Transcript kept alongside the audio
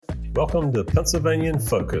Welcome to Pennsylvania in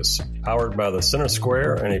Focus, powered by the Center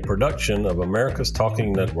Square and a production of America's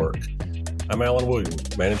Talking Network. I'm Alan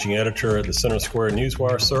Wooten, Managing Editor at the Center Square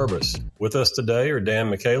Newswire Service. With us today are Dan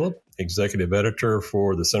McCaleb, Executive Editor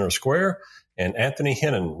for the Center Square, and Anthony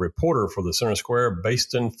Hennon, reporter for the Center Square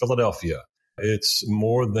based in Philadelphia. It's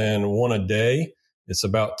more than one a day. It's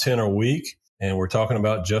about 10 a week, and we're talking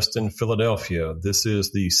about just in Philadelphia. This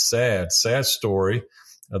is the sad story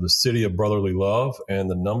of the city of brotherly love and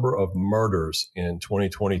the number of murders in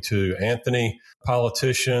 2022. Anthony,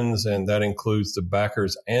 politicians, and that includes the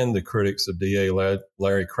backers and the critics of DA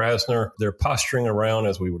Larry Krasner, they're posturing around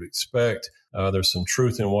as we would expect. There's some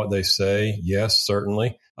truth in what they say. Yes,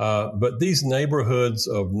 certainly. But these neighborhoods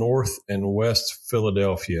of North and West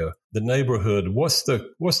Philadelphia, the neighborhood, what's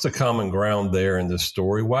the common ground there in this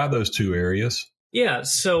story? Why those two areas? Yeah.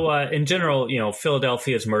 So in general,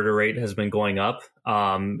 Philadelphia's murder rate has been going up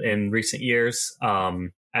in recent years.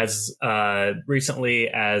 As recently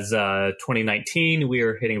as 2019, we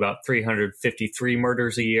were hitting about 353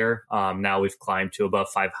 murders a year. Now we've climbed to above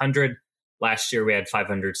 500. Last year we had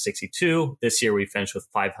 562. This year we finished with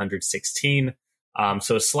 516.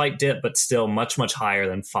 So a slight dip, but still much, much higher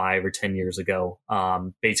than 5 or 10 years ago.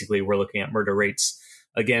 Basically, we're looking at murder rates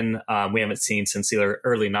again we haven't seen since the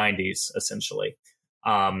early 90s, essentially.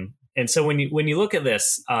 And so when you look at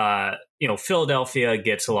this, Philadelphia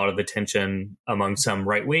gets a lot of attention among some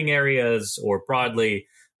right wing areas or broadly,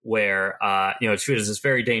 where it's viewed as this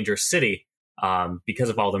very dangerous city because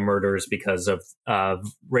of all the murders, because of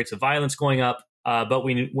rates of violence going up. But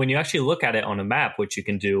when you actually look at it on a map, which you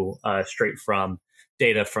can do straight from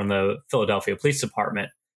data from the Philadelphia Police Department,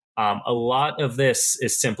 a lot of this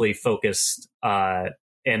is simply focused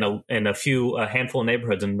in a handful of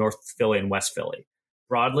neighborhoods in North Philly and West Philly.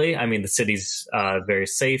 Broadly, I mean, the city's very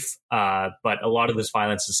safe, but a lot of this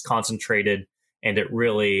violence is concentrated, and it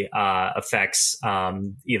really affects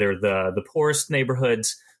either the poorest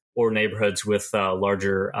neighborhoods or neighborhoods with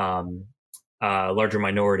larger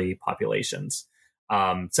minority populations.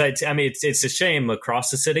 So it's a shame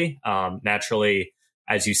across the city. Naturally,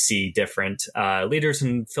 as you see different leaders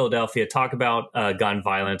in Philadelphia talk about gun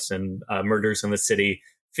violence and murders in the city,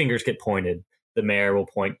 fingers get pointed. The mayor will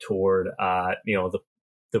point toward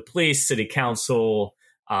the police, city council,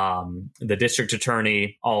 the district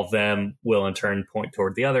attorney. All of them will in turn point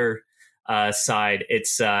toward the other side.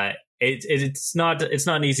 It's not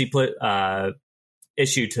an easy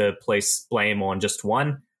issue to place blame on just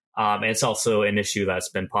one. And it's also an issue that's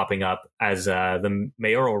been popping up as the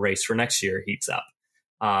mayoral race for next year heats up.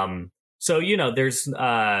 There's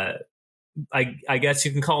I guess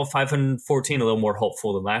you can call 514 a little more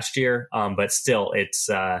hopeful than last year, but still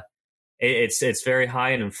it's very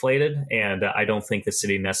high and inflated, and I don't think the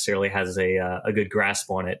city necessarily has a good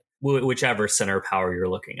grasp on it, whichever center of power you're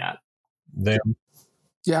looking at.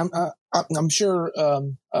 Yeah, I'm sure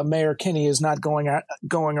Mayor Kinney is not going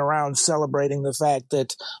around celebrating the fact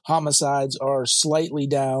that homicides are slightly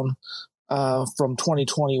down from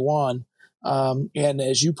 2021. And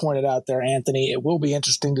as you pointed out there, Anthony, it will be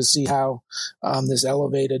interesting to see how this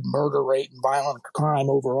elevated murder rate and violent crime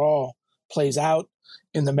overall plays out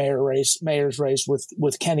in the mayor's race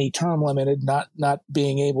with Kenny term limited, not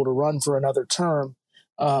being able to run for another term.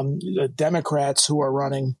 The Democrats who are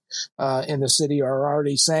running in the city are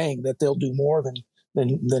already saying that they'll do more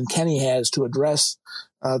than Kenny has to address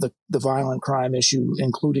the violent crime issue,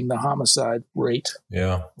 including the homicide rate.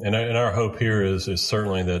 Yeah, and our hope here is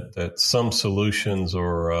certainly that some solutions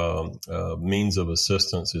or means of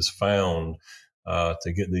assistance is found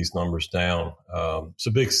to get these numbers down. It's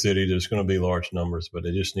a big city. There's going to be large numbers, but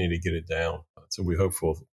they just need to get it down. So we're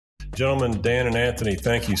hopeful. Gentlemen, Dan and Anthony,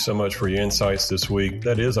 thank you so much for your insights this week.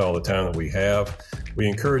 That is all the time that we have. We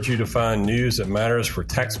encourage you to find news that matters for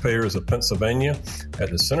taxpayers of Pennsylvania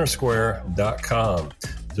at thecentersquare.com.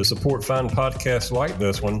 To support fine podcasts like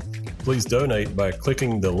this one, please donate by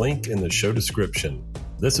clicking the link in the show description.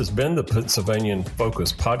 This has been the Pennsylvania in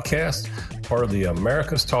Focus podcast, part of the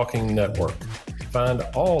America's Talking Network. Find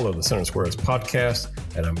all of the Center Square's podcasts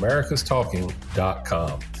at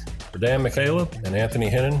americastalking.com. For Dan McCaleb and Anthony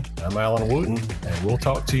Hennon, I'm Alan Wooten, and we'll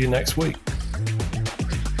talk to you next week.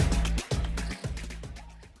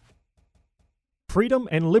 Freedom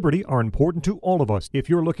and liberty are important to all of us. If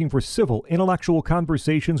you're looking for civil, intellectual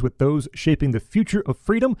conversations with those shaping the future of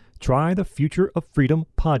freedom, try the Future of Freedom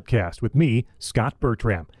podcast with me, Scott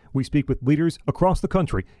Bertram. We speak with leaders across the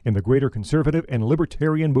country in the greater conservative and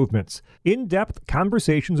libertarian movements. In-depth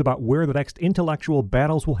conversations about where the next intellectual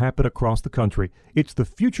battles will happen across the country. It's the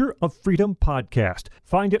Future of Freedom podcast.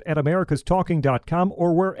 Find it at americastalking.com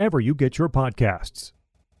or wherever you get your podcasts.